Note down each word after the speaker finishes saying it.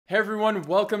Hey everyone,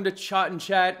 welcome to Chat and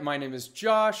Chat. My name is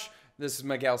Josh. This is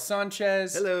Miguel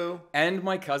Sanchez. Hello. And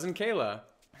my cousin Kayla.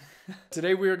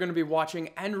 Today we are going to be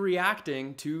watching and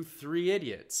reacting to Three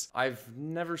Idiots. I've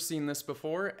never seen this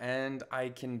before, and I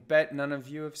can bet none of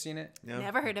you have seen it. No.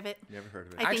 Never heard of it. Never heard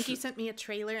of it. I think you sent me a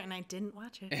trailer and I didn't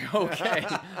watch it. Okay,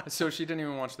 so she didn't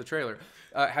even watch the trailer.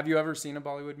 Have you ever seen a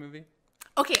Bollywood movie?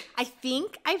 Okay, I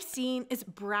think I've seen, is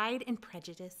Bride and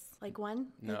Prejudice like one?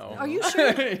 No. Are you sure?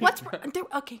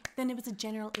 Okay, then it was a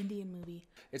general Indian movie.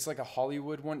 It's like a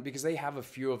Hollywood one because they have a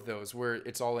few of those where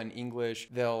it's all in English.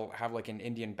 They'll have like an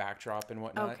Indian backdrop and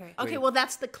whatnot. Okay, well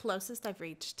that's the closest I've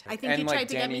reached. I think And you like tried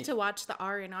to get me Danny- to watch the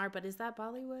R&R, but is that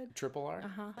Bollywood? Triple R?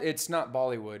 It's not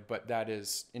Bollywood, but that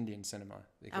is Indian cinema.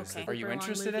 Because Okay. Are you Super long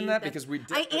interested in movie that? that- Because we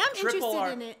did. I am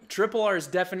interested in it. Triple R is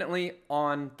definitely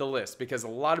on the list because a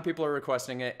lot of people are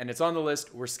requesting it, and it's on the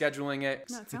list. We're scheduling it.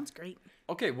 No, it sounds great.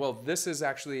 Okay, well, this is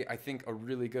actually, I think, a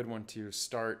really good one to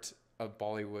start a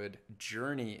Bollywood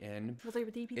journey in. Will there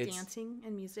be It's- dancing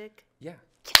and music? Yeah.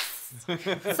 So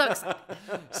excited.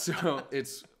 So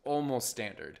it's almost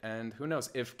standard. And who knows,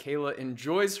 if Kayla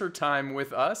enjoys her time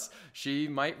with us, she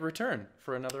might return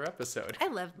for another episode. I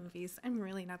love movies. I'm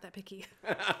really not that picky.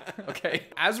 Okay.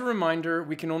 As a reminder,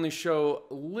 we can only show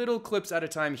little clips at a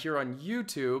time here on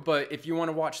YouTube, but if you want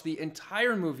to watch the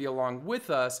entire movie along with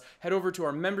us, head over to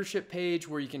our membership page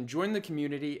where you can join the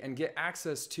community and get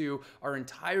access to our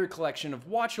entire collection of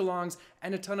watch-alongs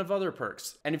and a ton of other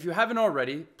perks. And if you haven't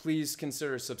already, please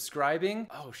consider subscribing.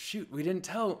 Oh shoot, we didn't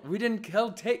tell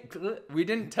Kayla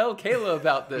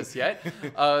about this yet.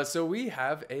 So we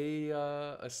have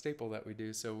a staple that we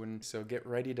do. So get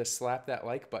ready to slap that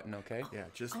like button, okay? Yeah,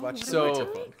 just watch the So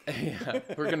microphone. yeah,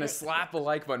 we're gonna slap a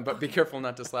like button, but be careful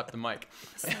not to slap the mic.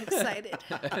 So excited.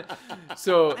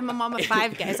 So I'm a mom of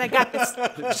 5, guys. I got this.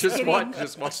 just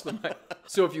watch the mic.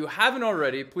 So if you haven't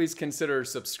already, please consider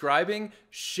subscribing,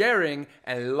 sharing,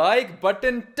 and like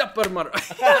button tapper mar. Wait,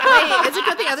 is it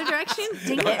go the other direction?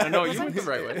 Dang it. No, you went the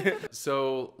right way.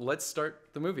 So let's start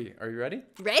the movie. Are you ready?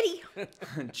 Ready?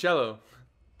 Cello.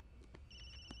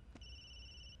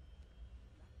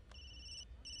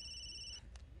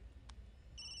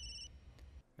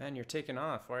 Man, you're taking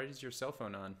off. Why is your cell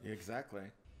phone on? Exactly.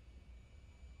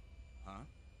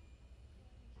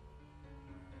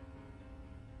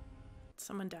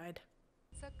 Someone died.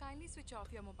 Sir, kindly switch off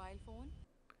your mobile phone.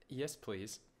 Yes,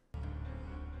 please.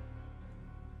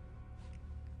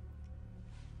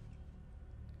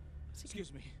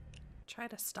 Excuse me. Try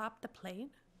to stop the plane?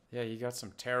 Yeah, you got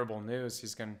some terrible news.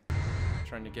 He's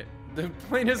trying to get... The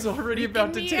plane is already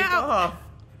about to me take out. off.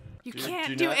 You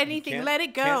can't do anything. Let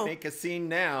it go. Can't make a scene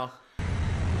now.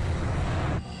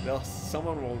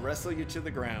 Someone will wrestle you to the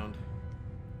ground.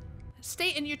 Stay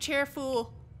in your chair,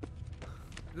 fool.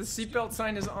 The seatbelt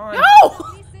sign is on. No!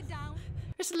 Please sit down.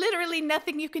 There's literally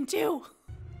nothing you can do.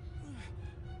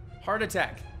 Heart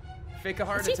attack. Fake a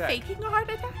heart Is he attack. faking a heart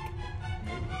attack?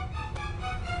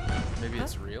 Maybe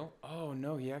it's real. Oh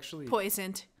no, he actually...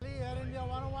 Poisoned. Air India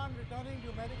 101 returning to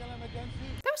medical emergency.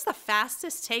 That was the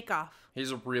fastest takeoff.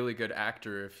 He's a really good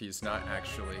actor if he's not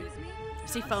actually...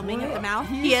 Is he foaming at the mouth?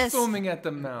 He is foaming at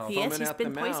the mouth. He is. Foaming He's at the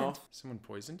been poisoned. mouth. Someone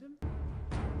poisoned him?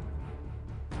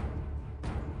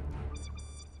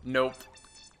 Nope.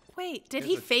 Wait, did It's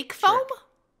he a fake foam?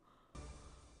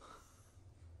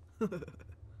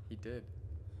 He did.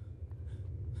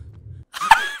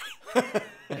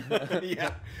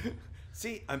 Yeah.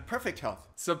 See, I'm perfect health.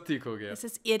 Sab theek ho gaya. This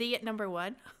is idiot number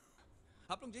 1.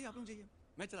 आप लोग जाइए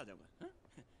मैं चला जाऊंगा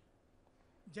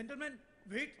Gentlemen,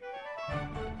 wait.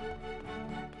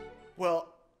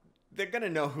 Well, they're gonna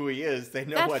know who he is. They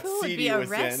know That what fool would seat be he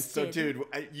was in. So, arrested. dude,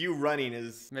 you running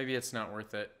is... Maybe it's not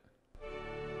worth it.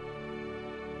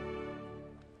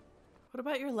 What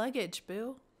about your luggage,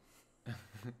 boo?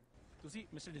 तुसी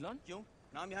mister Dhillon क्यों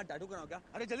नाम यहाँ tattoo कराओ क्या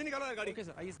अरे जल्दी निकालो यार गाड़ी ओके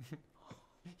सर आइए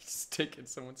He's taking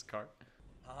someone's car.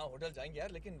 हाँ हाँ होटल जाएंगे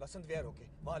यार लेकिन वसंत विहार होके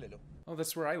वहाँ ले लो Oh,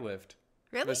 that's where I lived.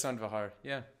 Really? Vasant Vihar.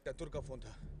 Yeah. टैतुर का फोन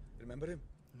था रिमेंबर हिम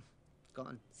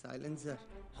कौन साइलेंसर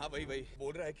हाँ वही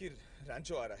बोल रहा है कि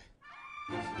रैंचो आ रहा है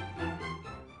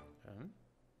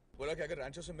बोला कि अगर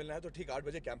रैंचो से मिलना है तो ठीक 8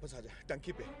 बजे कैंपस आ जा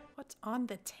टंकी पे What's on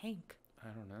the tank? I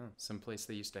don't know. Some place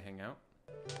they used to hang out.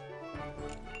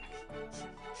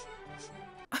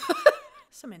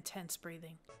 Some intense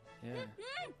breathing. Yeah.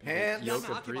 Pants.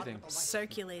 Yoga breathing.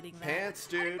 Circulating that. Pants,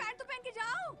 dude. पैर तो पहन के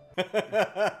जाओ.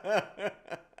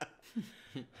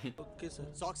 ओके सर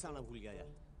सॉक्स आना भूल गया यार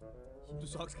तू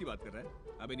सॉक्स की बात कर रहा है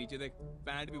अबे नीचे देख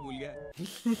पैंट भी भूल गया है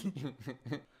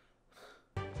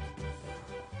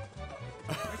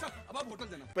दफा बोतल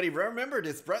देना But he remembered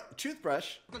his toothbrush.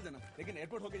 बोतल देना लेकिन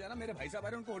एयरपोर्ट होके जाना मेरे भाई साहब आ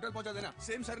रहे हैं उनको होटल पहुंचा देना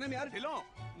सेम सरनेम यार ढिलो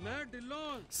मैं ढिलो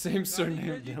Same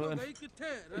surname, Dylan. गई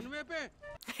किथे रनवे पे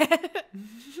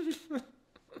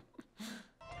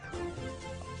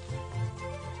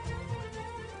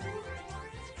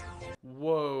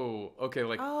Whoa. Okay,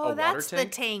 like a Oh, water that's the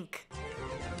tank? tank.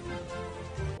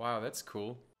 Wow, that's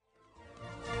cool.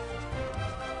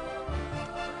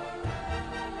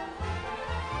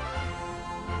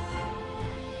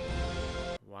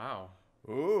 Wow.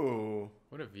 Ooh.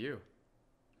 What a view.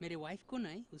 मेरे वाइफ को ना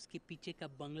उसके पीछे का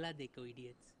बंगला देखो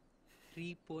idiots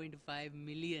 3.5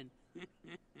 million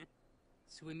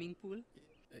swimming pool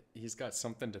He's got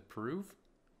something to prove?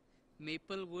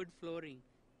 maple wood flooring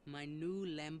my new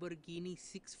Lamborghini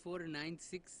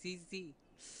 6496cc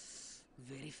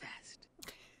very fast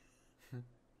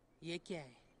ये क्या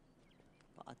है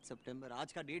 5 सितंबर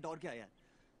आज का डेट और क्या है यार?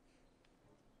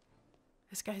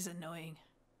 This guy's annoying.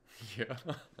 Yeah.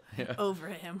 Yeah. Over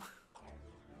him.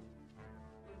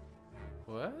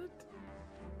 What?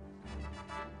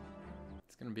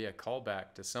 It's gonna be a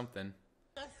callback to something.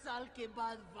 10 साल के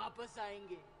बाद वापस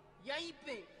आएंगे यहीं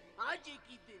पे आज एक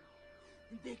ही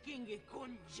दिन देखेंगे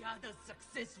कौन ज्यादा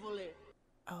सक्सेसफुल है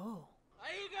Oh.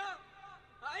 आएगा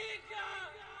आएगा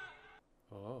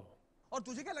Oh. और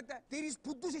तुझे क्या लगता है तेरी इस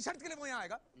फुद्दू सी शर्ट के लिए वो यहाँ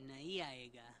आएगा नहीं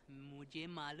आएगा मुझे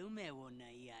मालूम है वो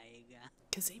नहीं आएगा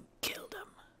Because he killed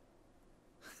him.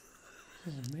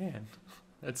 Oh man.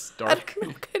 That's I dark. don't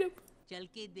know kind of. चल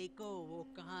के देखो वो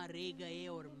कहाँ रह गए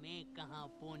और मैं कहाँ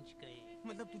पहुँच गए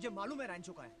मतलब तुझे मालूम है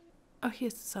रैंचो कहाँ है Oh,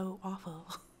 he's so awful.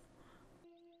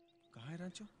 कहाँ है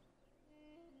रैंचो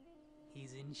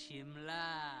He's in Shimla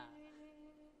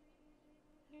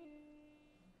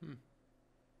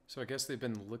So I guess they've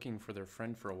been looking for their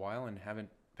friend for a while and haven't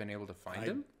been able to find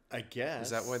him? I guess.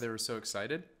 Is that why they were so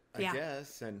excited? I Yeah.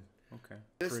 guess. And Okay.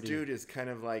 this Pretty- dude is kind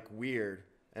of like weird,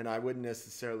 and I wouldn't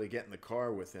necessarily get in the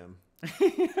car with him.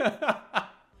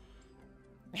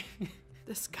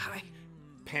 This guy.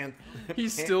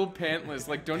 He's still pantless.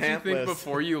 Like, don't you think Pantless.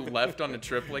 before you left on a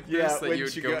trip like this Yeah, that when you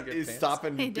would you go and get you pants? stop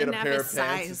and He get didn't a have pair his of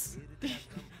pants. size.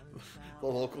 The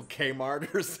local Kmart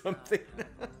or something.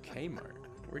 Kmart.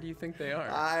 Where do you think they are?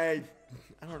 I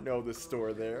don't know the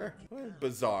store there.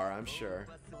 Bizarre, I'm sure.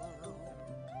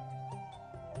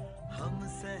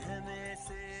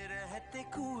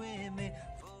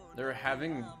 They're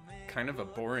having kind of a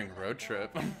boring road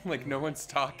trip. Like, no one's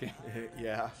talking.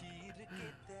 Yeah.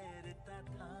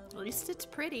 At least it's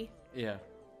pretty. Yeah.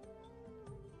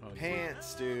 Oh,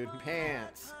 Pants, dude.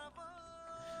 Pants.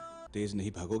 तेज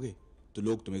नहीं भागोगे तो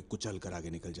लोग तुम्हें कुचल कर आगे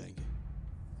निकल जाएंगे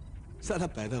साला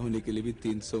पैदा होने के लिए भी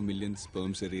 300 मिलियन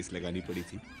स्पर्म से रेस लगानी पड़ी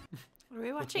थी Are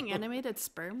we watching animated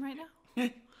sperm right now?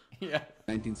 yeah.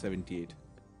 1978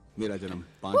 मेरा जन्म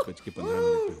 5:15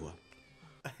 पे हुआ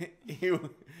You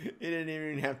didn't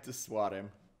even have to swat him.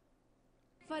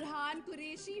 Farhan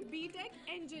Qureshi, BTech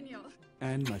engineer.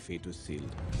 and my fate was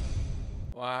sealed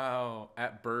Wow.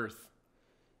 At birth.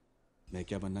 मैं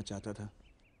क्या बनना चाहता था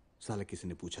साला किसी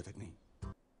ने पूछा तक नहीं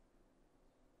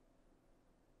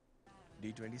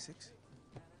D26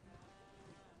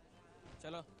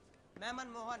 चलो मैं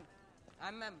मनमोहन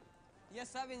मैम ये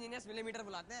सब इंजीनियर्स मिलीमीटर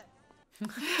बुलाते हैं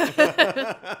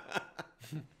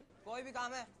कोई भी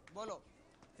काम है बोलो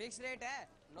फिक्स रेट है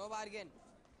नो बार्गेन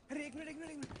अरे एक मिनट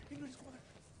इसको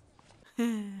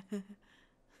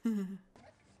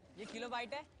ये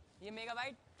किलोबाइट है ये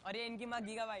मेगाबाइट और ये इनकी माँ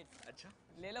गीगाबाइट अच्छा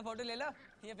ले लो फोटो ले लो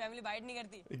ये फैमिली बाइट नहीं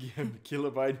करती Again,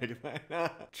 kilobyte.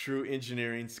 True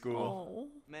engineering school. Oh.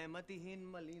 मैं मतिहीन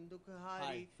मलिन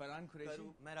दुखहारी फरहान कुरैशी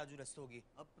मैं राजू रस्तोगी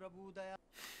अब प्रभु दया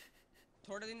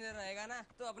थोड़े दिन रहेगा ना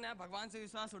तो अपने आप भगवान से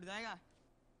विश्वास उठ जाएगा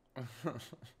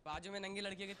बाजू में नंगी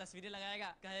लड़कियों की तस्वीरें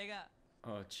लगाएगा कहेगा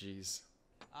Oh, jeez.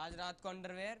 आज रात को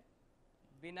अंडरवेयर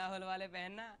बिना होल वाले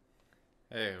पहनना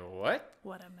Hey, what?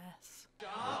 What a mess.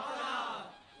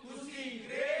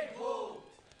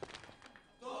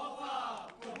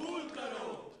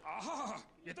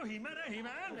 ये तो हीमैन है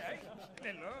हीमैन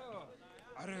ले लो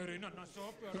अरे अरे ना ना सो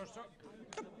प्यारा सा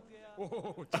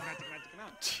ओह चिकना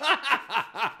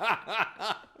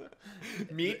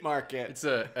Meat market. It's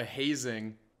a hazing.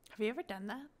 Have you ever done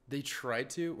that? They tried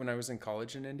to when I was in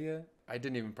college in India. I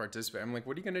didn't even participate. I'm like,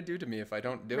 what are you going to do to me if I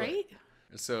don't do Right?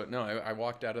 it? So, no, I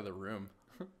walked out of the room.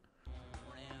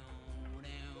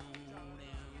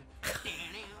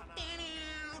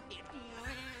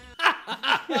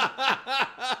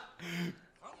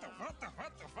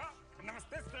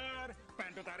 नमस्ते sir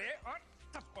pant उतारे और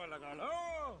थप्पड़ लगा लो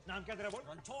नाम क्या तेरा बोल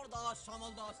रणछोड़ दास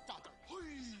श्यामल दास टाटा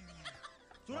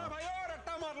सुना भाई और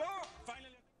रट्टा मार लो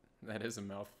final That is a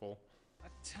mouthful.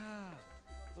 अच्छा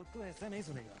तो तू ऐसा नहीं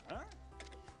सुनेगा, हाँ?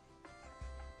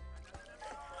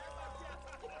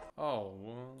 Oh,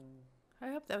 well. I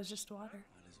hope that was just water.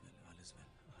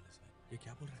 ये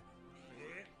क्या बोल रहा है?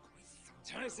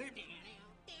 समझा ऐसे?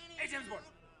 ए जेम्स बॉन्ड,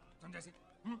 समझा ऐसे?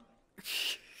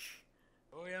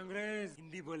 ओए अंग्रेज,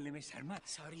 हिंदी बोलने में Sharma.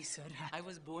 Sorry, sir. I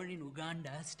was born in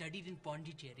Uganda, studied in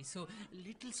Pondicherry, so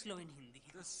little slow in Hindi.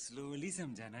 तो slowly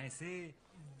समझाना ऐसे.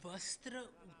 वस्त्र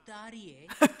उतारिए,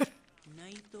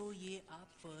 नहीं तो ये आप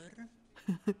पर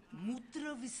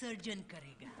मूत्र विसर्जन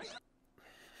करेगा.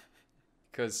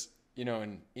 Because, you know,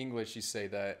 in English you say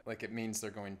that like it means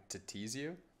they're going to tease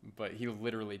you, but he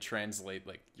literally translate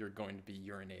like you're going to be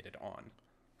urinated on.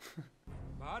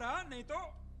 बाहर आ, नहीं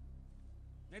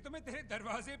तो मैं तेरे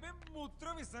दरवाजे पे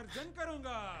मूत्र विसर्जन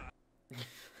करूंगा.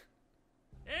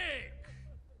 एक,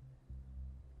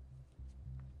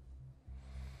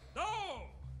 दो.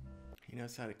 He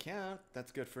knows how to count.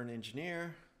 That's good for an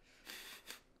engineer.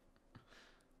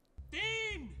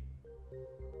 तीन.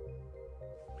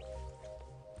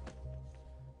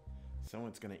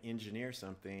 Someone's gonna engineer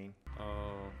something.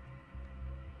 Oh.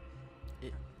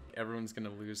 Everyone's going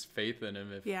to lose faith in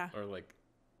him if, Yeah. or like,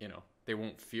 you know, they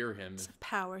won't fear him. It's a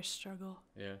power struggle.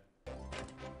 Yeah.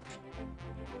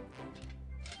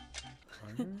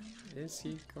 Is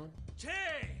he going?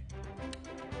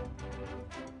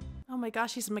 Oh my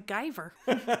gosh, he's MacGyver.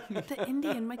 The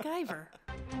Indian MacGyver.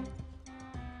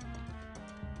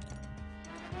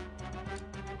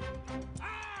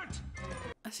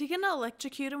 Is he gonna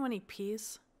electrocute him when he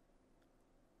pees?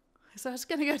 Is that what's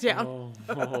gonna go down?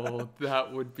 Oh,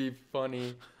 that would be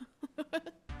funny.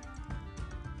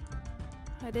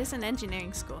 It is an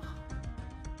engineering school.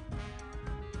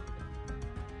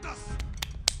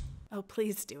 Oh,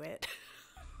 please do it.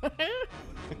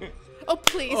 Oh,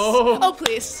 please. Oh,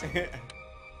 please.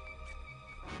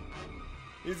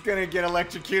 He's gonna get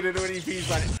electrocuted when he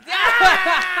pees on it.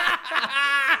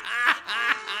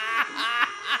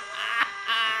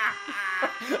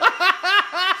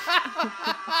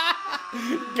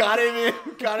 Got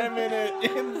him in it.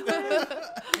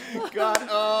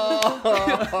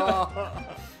 Oh.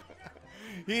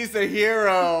 He's a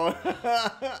hero.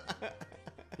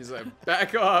 He's like,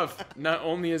 back off. Not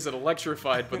only is it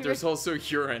electrified, but there's also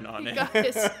urine on it.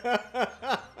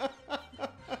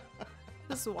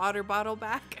 This water bottle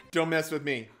back. Don't mess with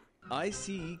me.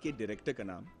 ICE के director का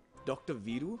नाम doctor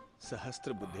Veeru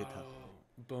Sahasrabuddhe था.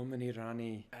 Boman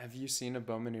Irani. Have you seen a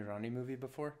Boman Irani movie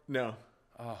before? No.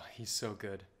 Oh, he's so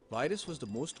good. Virus was the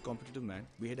most competitive man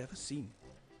we had ever seen.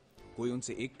 कोई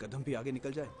उनसे एक कदम भी आगे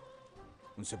निकल जाए,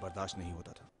 उनसे बर्दाश्त नहीं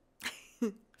होता था.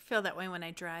 Feel that way when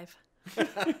I drive.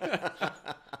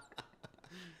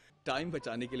 Time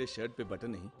बचाने के लिए शर्ट पे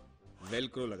बटन नहीं,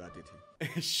 वेलक्रो लगाते थे.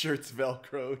 His shirt's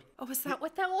velcroed. Oh, is that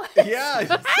what that was?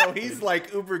 Yeah, so he's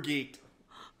like uber geeked.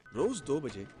 रोज 2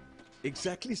 बजे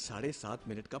exactly 7.5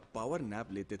 मिनट का पावर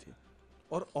नैप लेते थे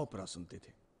और ओपेरा सुनते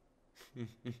थे.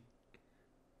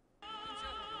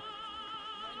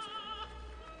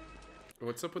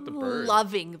 What's up with the bird?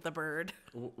 Loving the bird.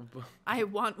 I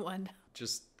want one.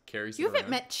 Just carries You it haven't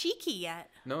around. met Cheeky yet.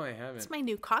 No, I haven't. It's my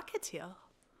new cockatiel.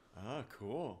 Ah,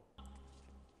 cool.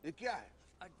 ये क्या है?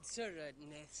 Sir,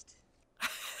 nest.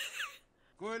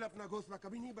 कोयल अपना घोंसला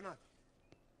कभी नहीं बनाती.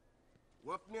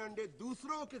 वो अपने अंडे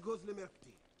दूसरों के घोंसले में रखती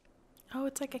है. Oh,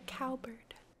 it's like a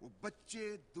cowbird. वो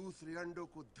बच्चे दूसरे अंडों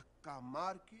को धक्का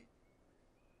मार के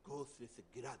घोंसले से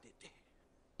गिरा देते हैं.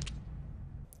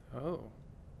 Oh.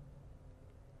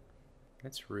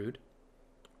 That's rude.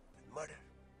 And murder.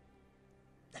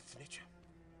 That's nature.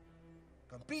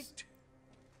 Compete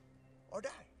or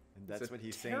die. And that's It's a what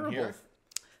he's terrible- saying here.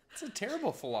 It's a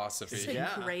terrible philosophy. It's a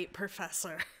Yeah. great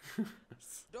professor.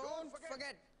 Don't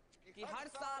forget कि हर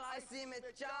साल IC में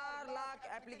 4 lakh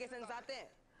applications आते हैं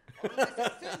और उनमें से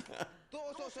सिर्फ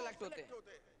 200 select होते हैं.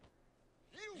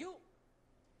 You.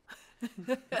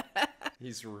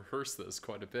 He's rehearsed this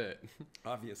quite a bit.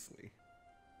 Obviously.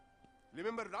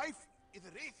 Remember, life is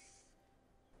a race.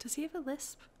 Does he have a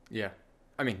lisp? Yeah.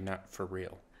 I mean, not for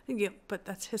real. Yeah, but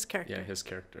that's his character. Yeah, his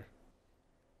character.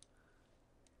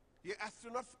 ये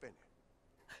astronauts pen है.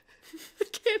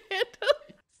 Can't handle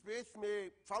it. Space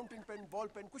में fountain pen, ball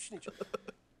pen कुछ नहीं चलता.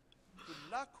 तो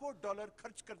लाखों dollar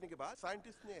खर्च करने के बाद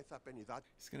साइंटिस्ट ने ऐसा पेन इजाद.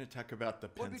 He's going to talk about the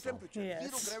कोई भी pencil. Temperature, Yes.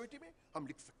 Zero gravity में हम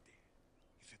लिख सकते हैं.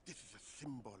 He said, this is a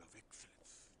symbol of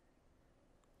excellence.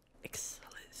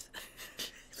 Excellent.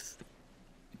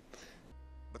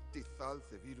 32 साल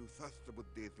से Veeru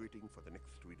Sahasrabuddhe is waiting for the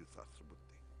next Veeru Sahasrabuddhe.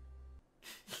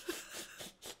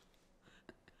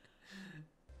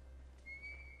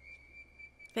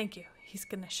 Thank you. He's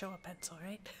gonna show a pencil,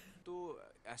 right? तो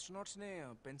एस्ट्रोनॉट्स ने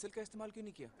पेंसिल का इस्तेमाल क्यों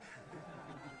नहीं किया?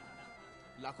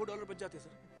 लाखों डॉलर बच जाते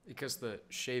sir. Because the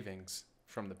shavings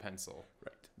from the pencil,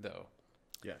 Right. though,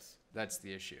 Yes. that's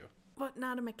the issue. But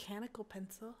not a mechanical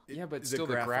pencil. Yeah, but still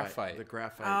the graphite. The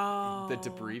graphite. Oh. The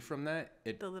debris from that,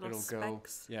 The little it'll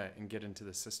specks. go, yeah, and get into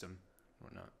the system,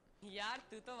 whatnot. यार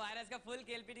तू तो virus का full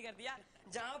केलपीटी कर दिया.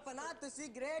 जहाँ पना तुसी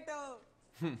great हो.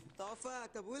 तोहफा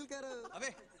कबूल करो. अबे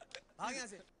भाग यहाँ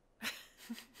से.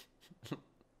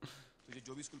 तुझे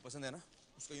जो भी स्कूल पसंद है ना,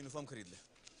 उसका यूनिफॉर्म खरीद ले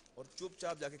और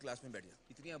चुपचाप जाके क्लास में बैठ जा.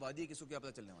 इतनी आबादी है, किसको क्या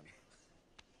पता चलने वाला है.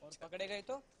 और पकड़े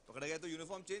गए तो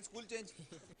uniform change, school change.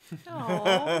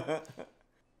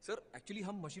 Sir actually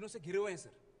हम मशीनों से घिरे हुए हैं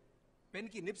सर. पेन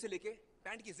की निब से लेके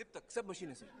पैंट की जिप तक सब मशीन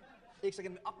है सर. एक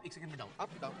सेकंड में अप, एक सेकंड में down, up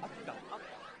down, up down, up.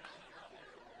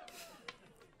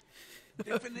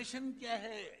 Definition क्या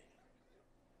है?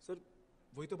 सर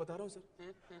वही तो बता रहा हूँ सर.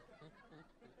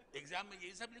 एग्जाम में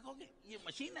यही सब लिखोगे? ये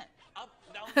मशीन है. Up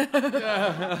down.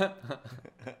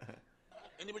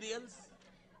 Anybody else?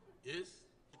 Yes.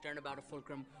 Turnabout a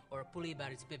fulcrum or a pulley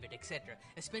about its pivot, etc.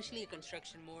 Especially a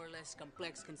construction more or less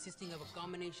complex consisting of a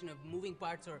combination of moving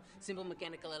parts or simple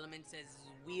mechanical elements as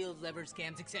wheels, levers,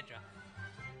 cams, etc.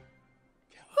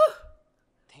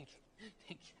 Thank you.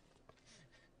 Thank you.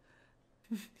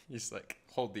 He's like,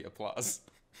 hold the applause.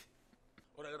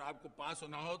 और अगर आपको पास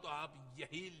होना हो तो आप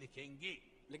यही लिखेंगे.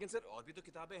 लेकिन सर और भी तो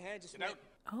किताबें हैं जिसमें.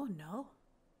 Oh no.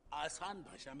 आसान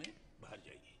भाषा में भर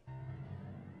जाइए.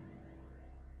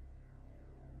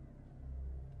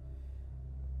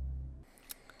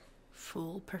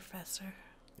 Fool professor.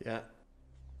 Yeah.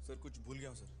 सर कुछ भूल गया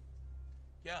हूँ सर.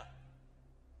 क्या?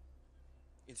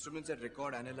 Instruments that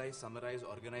record, analyze, summarize,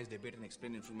 organize, debate, and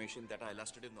explain information that are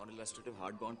illustrative, non-illustrative,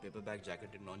 hardbound, paperback,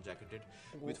 jacketed, non-jacketed,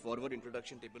 with forward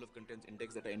introduction, table of contents,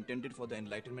 index that are intended for the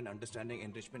enlightenment, understanding,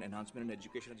 enrichment, enhancement, and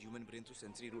education of the human brain through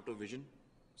sensory route of vision,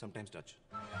 sometimes touch.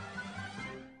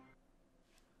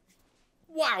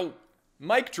 Wow!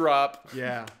 Mic drop.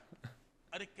 Yeah.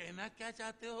 अरे कहना क्या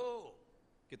चाहते हो?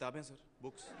 किताबें sir,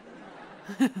 books.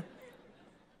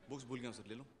 Books भूल गया हूँ sir,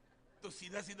 ले लो. तो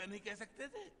सीधा सीधा नहीं कह सकते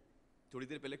थे? थोड़ी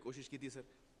देर पहले कोशिश की थी सर,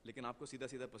 लेकिन आपको सीधा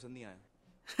सीधा पसंद नहीं आया.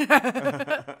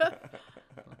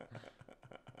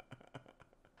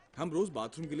 हम रोज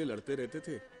बाथरूम के लिए लड़ते रहते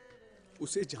थे.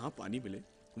 उसे जहां पानी मिले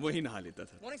वहीं नहा लेता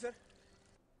था. Morning sir.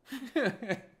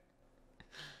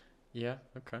 Yeah,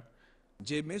 okay.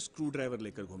 जेब में स्क्रू ड्राइवर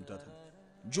लेकर घूमता था.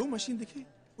 जो मशीन दिखे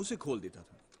उसे खोल देता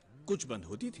था. कुछ बंद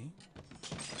होती थी,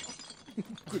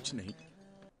 कुछ नहीं.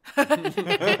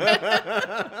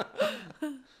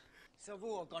 सर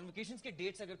वो कॉन्वोकेशंस के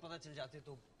डेट्स अगर पता चल जाते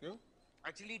तो. क्यों?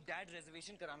 एक्चुअली डैड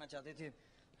रिजर्वेशन कराना चाहते थे.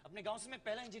 अपने गांव से मैं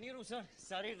पहला इंजीनियर हूँ सर.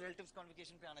 सारे रिलेटिव्स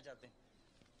कॉन्वोकेशन पे आना चाहते हैं.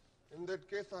 इन दैट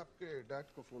केस आपके डैड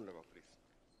को फोन लगाओ प्लीज.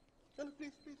 चलो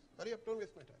please please hurry up, don't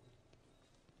waste my time.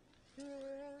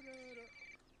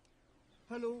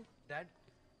 Hello dad.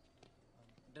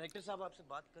 Director साहब आपसे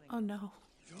बात करेंगे. Oh no.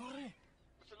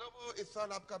 चलो वो इस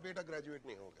साल आपका बेटा ग्रेजुएट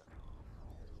नहीं होगा.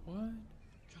 What?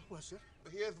 क्या हुआ sir?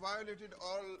 He has violated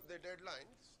all the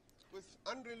deadlines. कुछ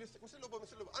unrealistic, mister Lobo,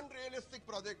 unrealistic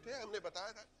project है, हमने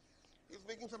बताया था. He's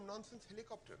making some nonsense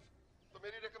helicopter. तो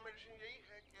मेरी recommendation यही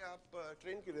है कि आप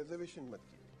ट्रेन की रिजर्वेशन मत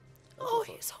कीजिए. Oh,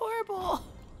 he's horrible.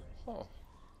 Oh.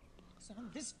 Sir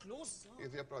हम this close sir.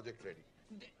 Is your project ready?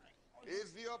 Is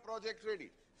your project ready?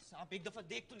 आप एक दफा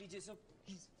देख तो लीजिए सर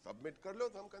प्लीज. सबमिट कर लो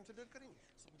तो हम कंसिडर करेंगे.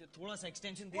 मुझे थोड़ा सा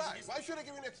एक्सटेंशन दे Why? दीजिए. Why should I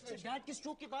give you an extension? Dad के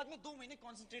स्ट्रोक के बाद में 2 महीने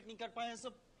कंसंट्रेट नहीं कर पाया सर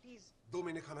प्लीज. 2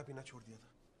 महीने खाना पीना छोड़ दिया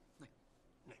था.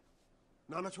 नहीं.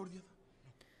 नाना छोड़ दिया था.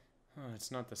 Oh,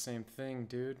 it's not the same thing,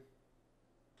 dude.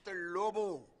 तो लोबो,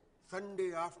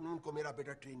 संडे आफ्टरनून को मेरा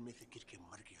बेटा ट्रेन में से गिर के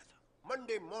मर गया था.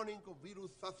 मंडे मॉर्निंग को वीरू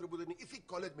शास्त्रबुद्धे ने इसी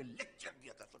कॉलेज में लेक्चर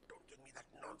दिया था. So don't give me that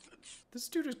nonsense. This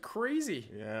dude is crazy.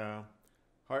 Yeah.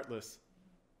 Heartless.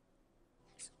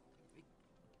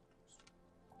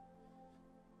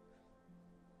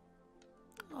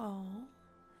 Oh.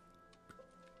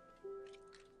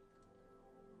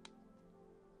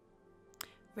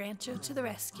 Rancho to the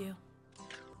rescue.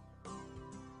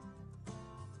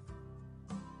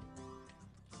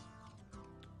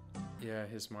 Yeah,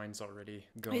 his mind's already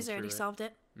going He's through already it. solved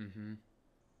it. Mm-hmm.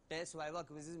 Test viva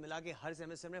quizzes मिला के हर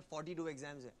semester में 42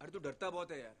 exams हैं. अरे तू डरता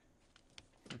बहुत है यार.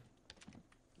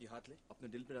 ये हाथ ले, अपने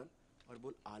दिल पे डाल और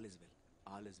बोल all is well,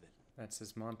 all is well. That's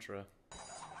his mantra.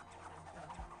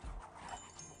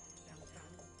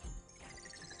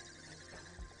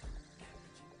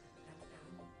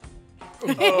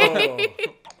 Oh.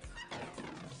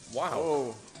 Wow.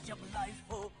 Oh. जब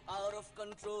लाइफ हो out of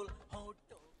control हो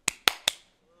तो.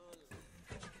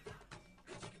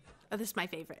 Oh, this is my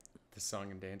favorite. The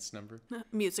song and dance number.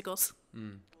 Musicals.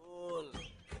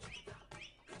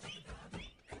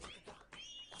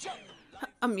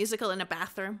 A musical in a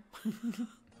bathroom.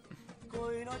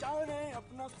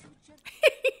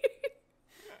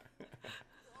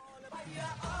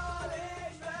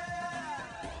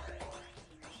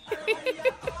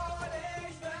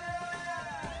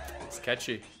 It's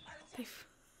catchy.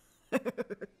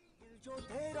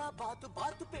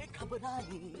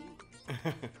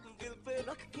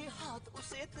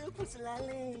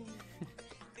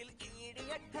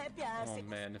 Oh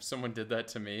man, if someone did that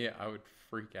to me, I would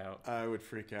freak out. I would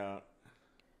freak out.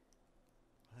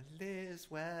 All is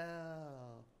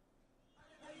well.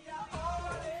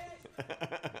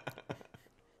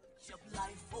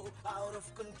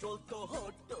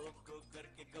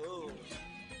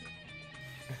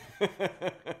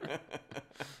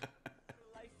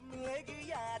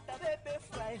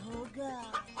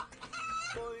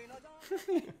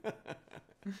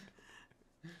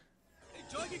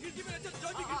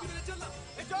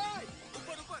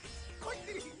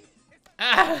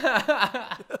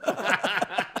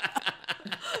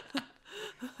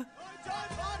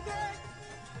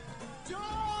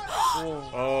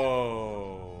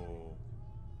 Oh,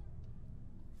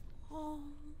 well,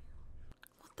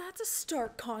 that's a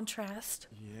stark contrast.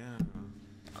 Yeah.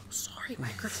 Oh, sorry,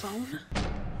 microphone.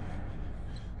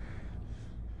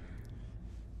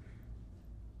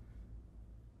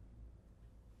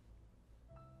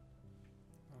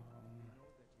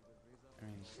 I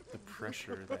mean, the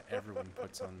pressure that everyone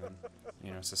puts on them.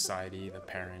 You know, society, the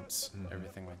parents,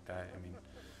 everything like that. I mean,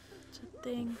 It's a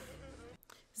thing.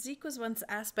 Zeke was once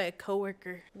asked by a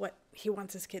coworker what he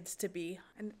wants his kids to be,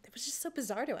 and it was just so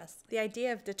bizarre to us. The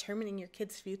idea of determining your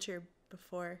kid's future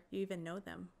before you even know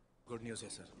them. Good news है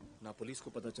sir, ना police को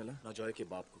पता चला ना Joy के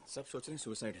बाप को। सब सोच रहे हैं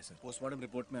सुसाइड है सर। पोस्टमार्टम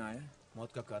रिपोर्ट में आया है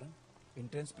मौत का कारण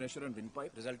intense pressure on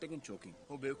windpipe resulting in choking.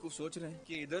 वो बेवकूफ सोच रहे हैं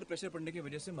कि इधर प्रेशर पड़ने की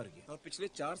वजह से मर गया, और पिछले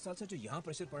 4 साल से जो यहाँ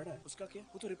प्रेशर पड़ रहा है उसका क्या,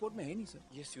 वो तो रिपोर्ट में है नहीं सर।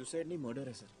 ये सुसाइड नहीं मर्डर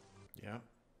है सर। Yeah.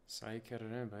 सही कह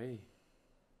रहे हैं भाई।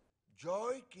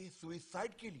 जॉय के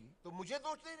सुसाइड के लिए तो मुझे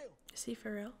दोष दे रहे हो? Is he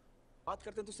for real? बात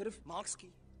करते हैं तो सिर्फ मार्क्स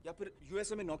की या फिर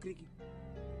यूएसए में नौकरी की।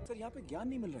 सर यहाँ पे ज्ञान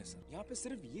नहीं मिल रहा है सर, यहाँ पे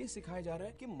सिर्फ ये सिखाया जा रहा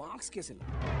है कि मार्क्स कैसे लाए।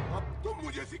 अब तुम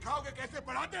मुझे सिखाओगे कैसे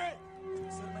पढ़ाते हैं?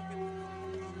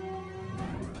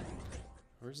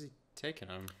 Where's he taking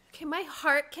him? Okay, my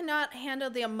heart cannot handle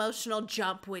the emotional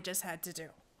jump we just had to do.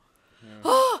 Yeah.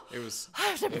 Oh, It was. I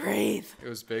have to breathe. It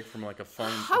was big from like a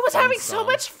fun. I was fun having so song.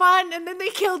 much fun, and then they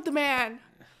killed the man.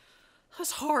 That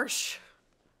was harsh.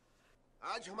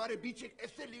 आज हमारे बीच एक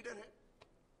ऐसे leader है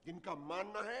जिनका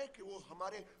मानना है कि वो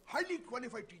हमारे हाईली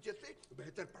क्वालिफाइड टीचर से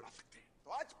बेहतर पढ़ा सकते हैं।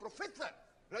 तो आज प्रोफेसर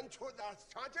रणछोड़दास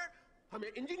छाछड़ हमें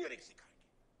इंजीनियरिंग सिखाएंगे।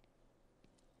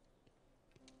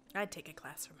 I'd take a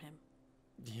class from him.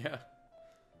 Yeah.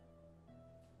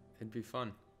 It'd be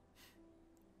fun.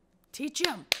 Teach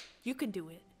him. You can do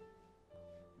it.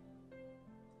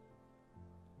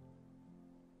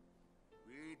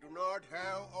 We do not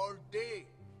have all day.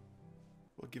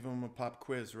 We'll give him a pop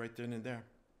quiz right then and there.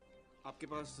 आपके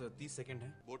पास 30 second है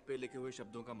board पे लिखे हुए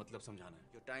शब्दों का मतलब समझाना है।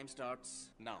 Your time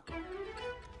starts now.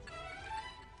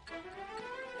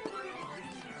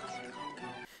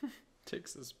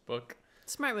 Takes this book.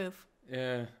 Smart move.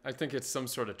 Yeah, I think it's some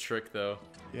sort of trick though.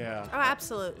 Yeah. Oh,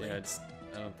 absolutely. Yeah,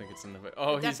 I don't think it's in the.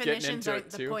 Oh, The he's getting definitions into aren't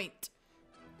it the too. point.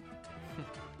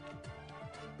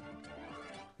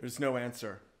 There's no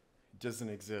answer. It doesn't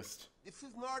exist. This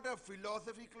is not a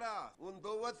philosophy class. उन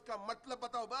दो words का मतलब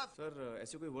बताओ बस। Sir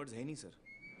ऐसे कोई words है नहीं सर।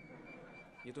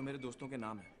 ये तो मेरे दोस्तों के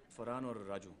नाम है, फरहान और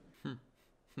राजू।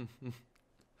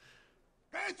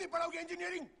 कैसे पढ़ाओगे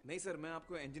इंजीनियरिंग? नहीं सर, मैं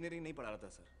आपको इंजीनियरिंग नहीं पढ़ा रहा था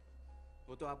सर।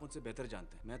 वो तो आप मुझसे बेहतर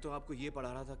जानते हैं। मैं तो आपको ये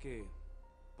पढ़ा रहा था कि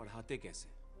पढ़ाते कैसे।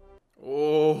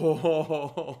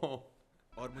 Oh.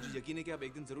 और मुझे यकीन है कि आप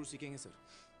एक दिन जरूर सीखेंगे सर,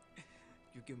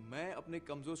 क्योंकि मैं अपने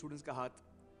कमजोर स्टूडेंट्स का हाथ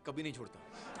कभी नहीं छोड़ता।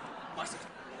 बस।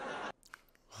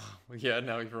 Yeah,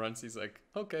 now he runs. He's like,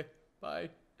 okay, bye.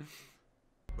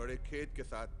 बड़े खेद के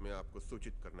साथ मैं आपको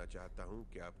सूचित करना चाहता हूं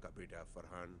कि आपका बेटा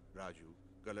फरहान राजू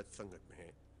गलत संगत में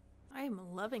है। I am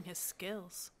loving his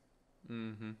skills.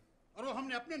 और वो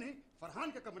हमने अपने नहीं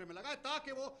फरहान के कमरे में लगाया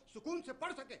ताकि वो सुकून से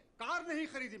पढ़ सके। कार नहीं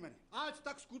खरीदी मैंने, आज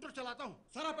तक स्कूटर चलाता हूँ।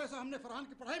 सारा पैसा हमने फरहान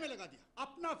की पढ़ाई में लगा दिया।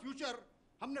 अपना फ्यूचर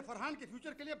हमने फरहान के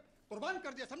फ्यूचर के लिए कुर्बान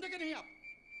कर दिया, समझे कि नहीं आप?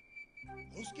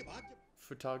 उसके बाद जब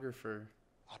Photographer.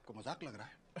 आपको मजाक लग रहा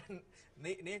है?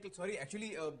 नहीं अंकल, सॉरी। एक्चुअली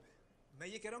मैं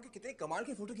ये कह रहा हूँ कि कितने कमाल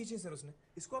के फोटो खींचे सर उसने।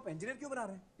 इसको आप इंजीनियर क्यों बना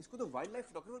रहे हैं? इसको तो वाइल्ड लाइफ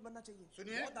फोटोग्राफर बनना चाहिए।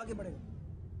 सुनिए, बहुत आगे बढ़ेगा।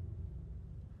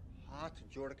 हाथ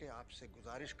जोड़ के आपसे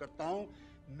गुजारिश करता हूँ,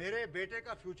 मेरे बेटे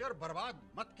का फ्यूचर बर्बाद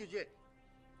मत कीजिए।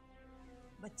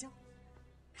 बच्चों,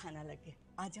 खाना लगे,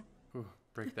 आ जाओ। Ooh,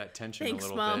 break that tension Thanks, a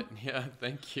little Mom. bit. Yeah,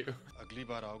 thank you. अगली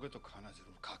बार आओगे तो खाना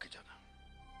जरूर खा के जाना।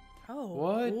 Oh.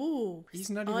 What? Ooh. He's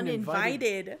not even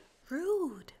uninvited.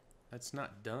 Rude. That's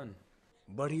not done.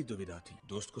 बड़ी दुविधा थी,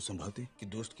 दोस्त को संभालते कि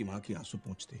दोस्त की माँ की आंसू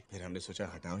पहुंचते। फिर हमने सोचा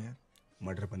हटाओ यार,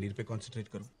 मटर पनीर पे कंसंट्रेट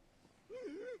करो।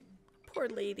 Poor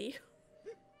lady.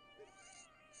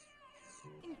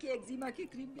 इनकी एक्जिमा की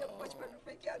क्रीम भी अब 55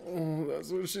 रुपए क्या दी? Oh, that's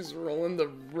what she's rolling the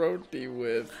roti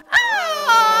with.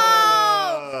 Oh!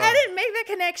 I didn't make the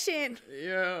connection.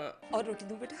 Yeah. और रोटी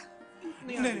दूं बेटा?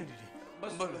 नहीं,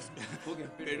 बस हो गया,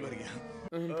 पेट भर गया।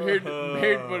 Paid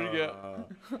for it.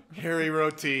 Harry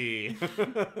roti.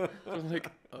 I'm like,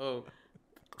 oh.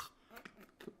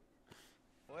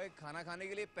 ओए खाना खाने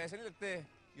के लिए पैसे नहीं लगते,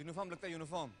 यूनिफॉर्म लगता है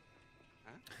यूनिफॉर्म।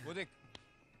 वो देख।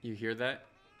 You hear that?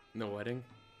 In the wedding?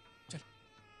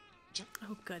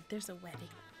 Oh, good. There's a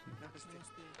wedding.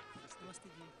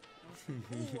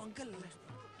 Oh, uncle.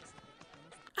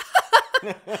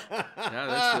 Yeah,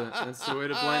 that's the way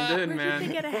to blend in, Where did they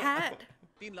man. get a hat?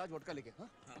 3 large vodka लेके, हाँ?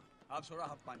 Half soda,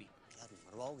 half पानी। यार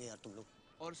मरवाओगे यार तुम लोग।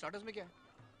 और starters में क्या है?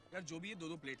 यार जो भी है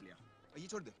 2-2 प्लेट लिया। ये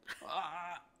छोड़ दे।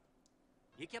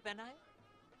 ये क्या पहना है?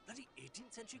 अरे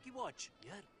 18th सेंचुरी की वॉच।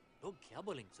 यार लोग क्या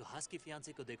बोलेंगे? सुहास की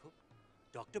फियांसे को देखो,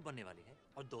 डॉक्टर बनने वाली है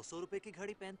और 200 रुपए की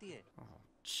घड़ी पहनती है।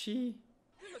 She.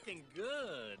 You're looking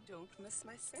good. Don't miss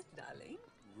my set, darling.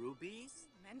 Rubies?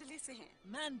 Mandalay से हैं.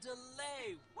 Mandalay.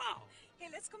 Wow. Hey,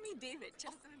 let's go meet David.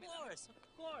 Of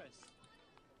course.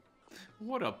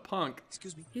 What a punk.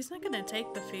 Excuse me. He's not gonna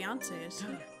take the fiance, is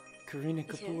he? Kareena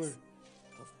Kapoor. Yes.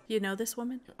 You know this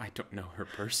woman? I don't know her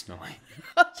personally.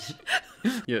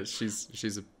 Yes,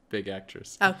 she's a big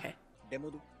actress. Okay. Demo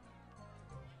दो।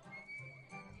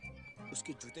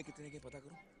 उसके जूते कितने के पता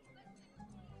करो।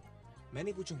 मैं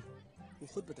नहीं पूछूंगा, वो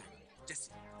खुद बताएगा।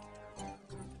 जैसे।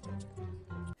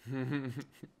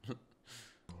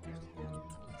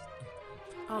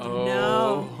 Oh no.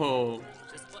 Oh.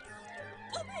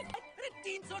 अरे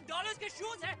 $300 के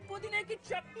शूज हैं, पुदीने की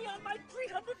चटनी और my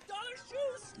 $300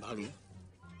 शूज। भाग ले।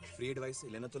 फ्री एडवाइस से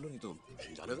लेना तो लो, नहीं तो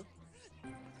जाने दो।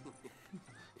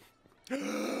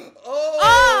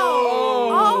 Oh!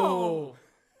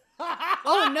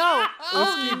 Oh no! Oh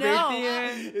no!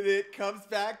 It comes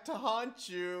back to haunt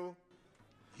you.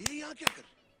 ये यहाँ क्या कर?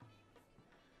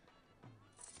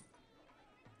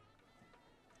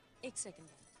 एक second.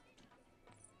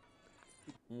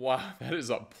 Wow, that is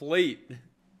a plate.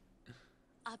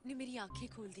 आपने मेरी आंखें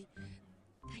खोल दी।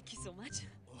 Thank you so much.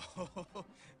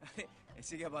 अरे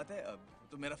ऐसी क्या बात है?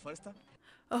 तो मेरा फर्ज था।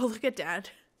 Oh, look at Dad.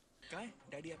 कहाँ है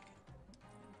डैडी आपके?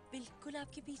 बिल्कुल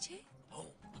आपके पीछे।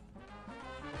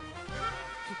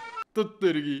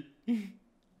 Tutturgi.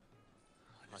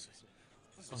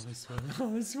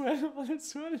 All is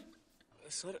well.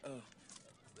 Sir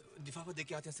दिफावा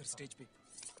देके आते हैं सर स्टेज पे।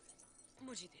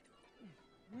 मुझे दे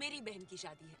दो। मेरी बहन की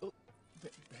शादी है।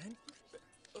 बहन?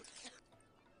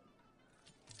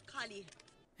 खाली है।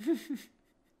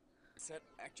 सर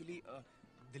एक्चुअली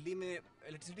दिल्ली में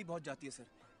इलेक्ट्रिसिटी बहुत जाती है सर,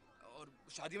 और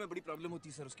शादी में बड़ी प्रॉब्लम होती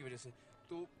है सर उसकी वजह से।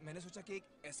 तो मैंने सोचा कि एक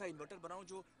ऐसा इन्वर्टर बनाऊं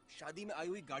जो शादी में आई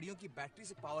हुई गाड़ियों की बैटरी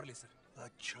से पावर ले सर।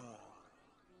 अच्छा।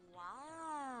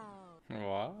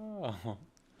 Wow.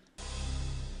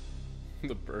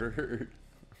 The bird.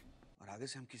 और आगे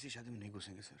से हम किसी शादी में नहीं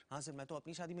घुसेंगे सर। हाँ सर, मैं तो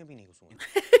अपनी शादी में भी नहीं घुसूंगा।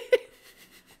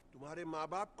 तुम्हारे माँ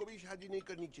बाप को भी शादी नहीं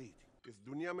करनी चाहिए थी। इस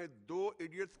दुनिया में 2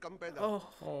 इडियट्स कम पैदा।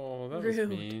 Oh, that was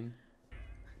mean.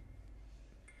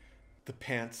 The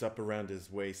pants up around his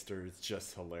waist are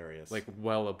just hilarious. Like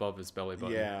well above his belly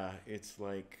button. Yeah, it's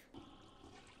like.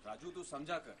 Raju तू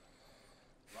समझा कर।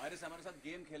 वायरस हमारे साथ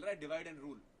गेम खेल रहा है डिवाइड एंड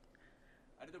रूल।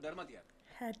 अरे तो डर मत यार।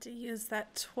 Had to use that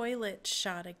toilet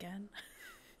shot again.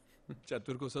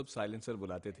 चतुर को सब साइलेंसर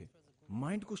बुलाते थे।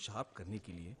 माइंड को शार्प करने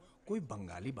के लिए कोई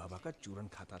बंगाली बाबा का चूरन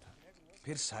खाता था,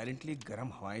 फिर साइलेंटली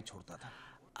गर्म हवाएं छोड़ता था।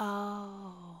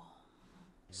 Oh.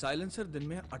 साइलेंसर दिन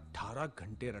में 18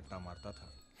 घंटे रट्टा मारता था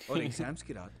और एग्जाम्स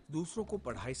की रात दूसरों को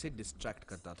पढ़ाई से डिस्ट्रैक्ट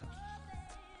करता था।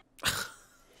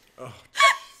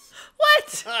 What?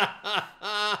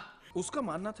 उसका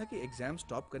मानना था कि एग्जाम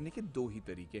स्टॉप करने के 2 ही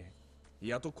तरीके हैं,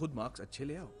 या तो खुद मार्क्स अच्छे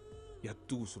ले आओ या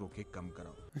दूसरों के कम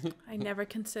कराओ। I never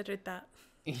considered that.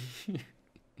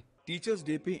 Teachers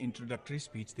day पे इंट्रोडक्टरी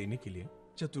स्पीच देने के लिए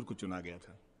चतुर को चुना गया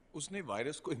था। उसने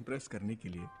वायरस को इम्प्रेस करने के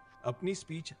लिए अपनी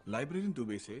स्पीच लाइब्रेरियन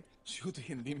दुबे से शुद्ध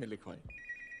हिंदी में लिखवाई।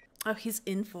 Oh, he's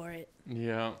in for it.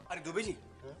 Yeah. अरे दुबे जी,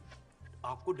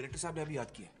 आपको डायरेक्टर साहब ने अभी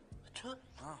याद किया। अच्छा?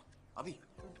 हाँ, अभी।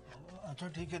 अच्छा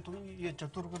ठीक है, तुम ये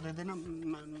चतुर को दे देना,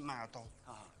 मैं आता हूँ।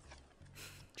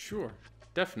 Sure.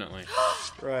 Definitely.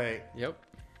 Right. Yep.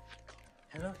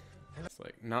 Hello. It's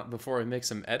like not before I make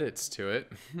some edits to it.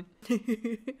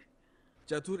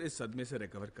 चतुर इस सदमे से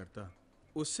रिकवर करता,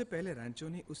 उससे पहले रैंचो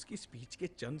ने उसकी स्पीच के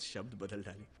चंद शब्द बदल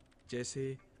डाले,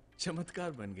 जैसे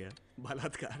चमत्कार बन गया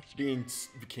बलात्कार Dean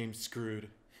became screwed.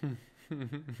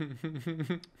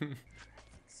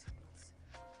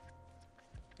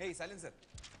 Hey, silencer.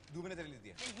 2 minutes तेरे लिए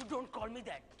दिया. You don't call me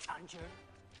that, Chancellor.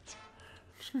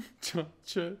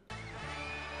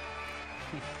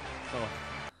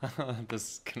 Oh, this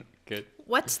is good.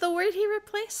 What's the word he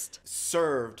replaced?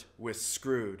 Served with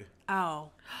screwed.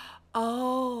 Oh.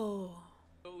 Oh.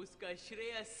 तो उसका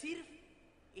श्रेय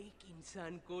सिर्फ एक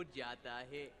इंसान को जाता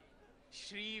है.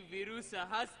 श्री वीरू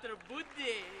सहस्त्र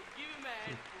बुद्धे. Give me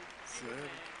a सर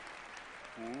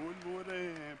फूल बोल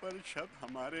रहे हैं पर शब्द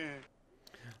हमारे हैं.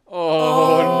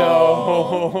 Oh no.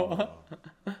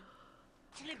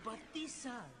 पिछले 32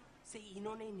 साल से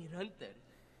इन्होंने निरंतर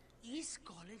इस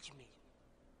कॉलेज में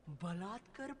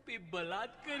बलात्कार पे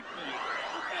बलात्कार किए.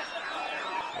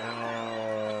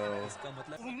 इसका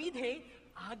मतलब उम्मीद है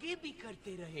आगे भी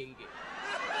करते रहेंगे.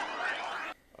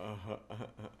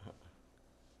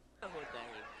 होता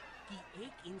है कि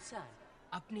एक इंसान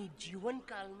अपने जीवन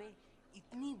काल में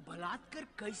इतनी बलात्कार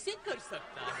कैसे कर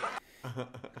सकता है.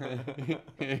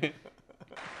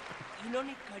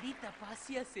 इन्होंने कड़ी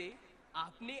तपस्या से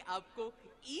आपने आपको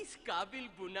इस काबिल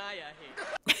बुनाया है.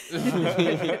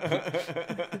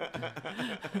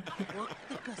 वक्त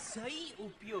का सही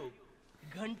उपयोग,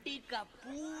 घंटे का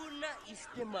पूर्ण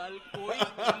इस्तेमाल कोई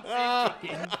इनसे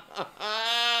सीखे.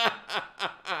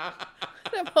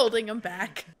 I'm holding him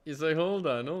back. He's like, hold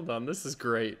on, this is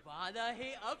great. वादा है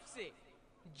अब से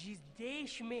जिस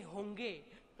देश में होंगे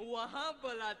वहाँ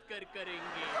बलात्कार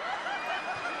करेंगे.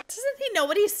 Doesn't he know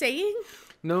what he's saying?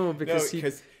 No, because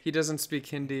he doesn't speak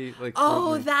Hindi like Oh,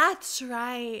 fluently. that's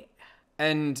right.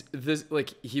 And this,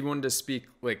 like, he wanted to speak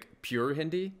like pure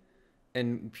Hindi,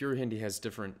 and pure Hindi has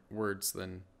different words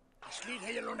than.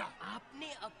 आपने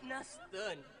अपना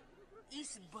स्तन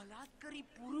इस बलात्कारी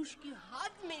पुरुष के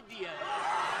हाथ में दिया.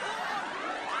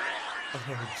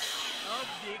 अब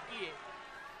देखिए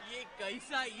ये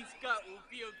कैसा इसका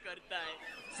उपयोग करता है.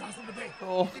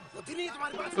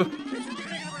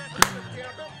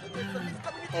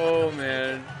 Oh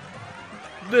man,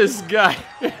 this guy.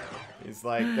 He's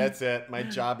like, that's it. My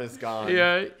job is gone.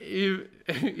 Yeah,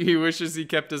 he wishes he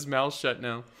kept his mouth shut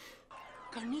now.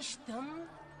 कनिष्ठम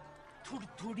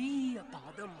थोड़ी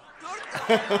पादम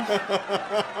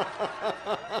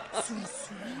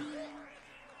सुनसुनी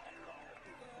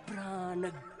प्राण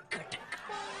घटक.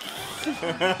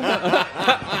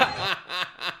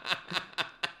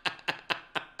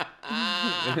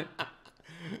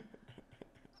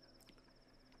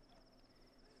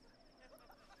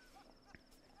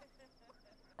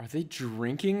 Are they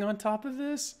drinking on top of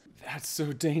this? That's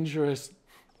so dangerous.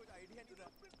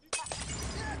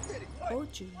 Oh,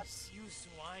 jeez. You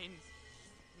swines.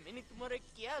 मैंने तुम्हारे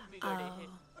क्या बिगाड़े हैं?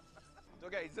 तो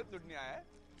क्या इज्जत लूटने आया है?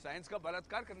 साइंस का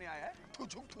बलात्कार करने आया है?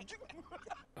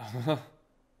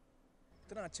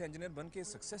 इतना अच्छा इंजीनियर बन के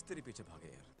सक्सेस तेरे पीछे भागे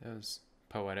यार. That was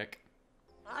poetic.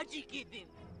 आज ही के दिन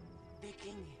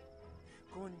देखेंगे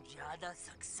कौन ज्यादा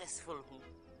सक्सेसफुल हूँ,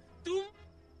 तुम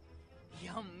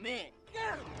या मैं.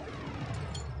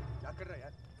 क्या कर रहा है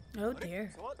यार? Oh, dear.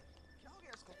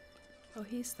 Oh,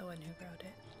 he's the one who wrote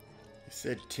it. He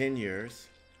said 10 years.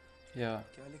 Yeah.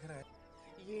 क्या लिख रहा है?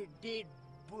 ये डेट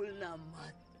बोलना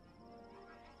मत.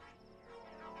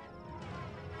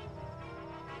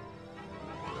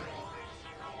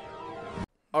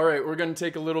 All right, we're going to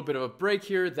take a little bit of a break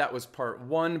here. That was part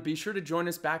 1. Be sure to join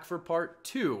us back for part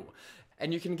 2.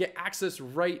 And you can get access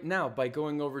right now by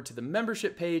going over to the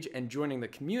membership page and joining the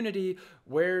community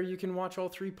where you can watch all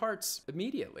 3 parts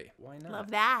immediately. Why not? Love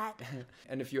that.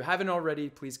 And if you haven't already,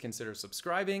 please consider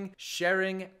subscribing,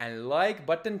 sharing, and like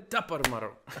button tapar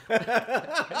maro. There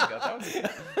you go.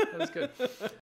 That was good.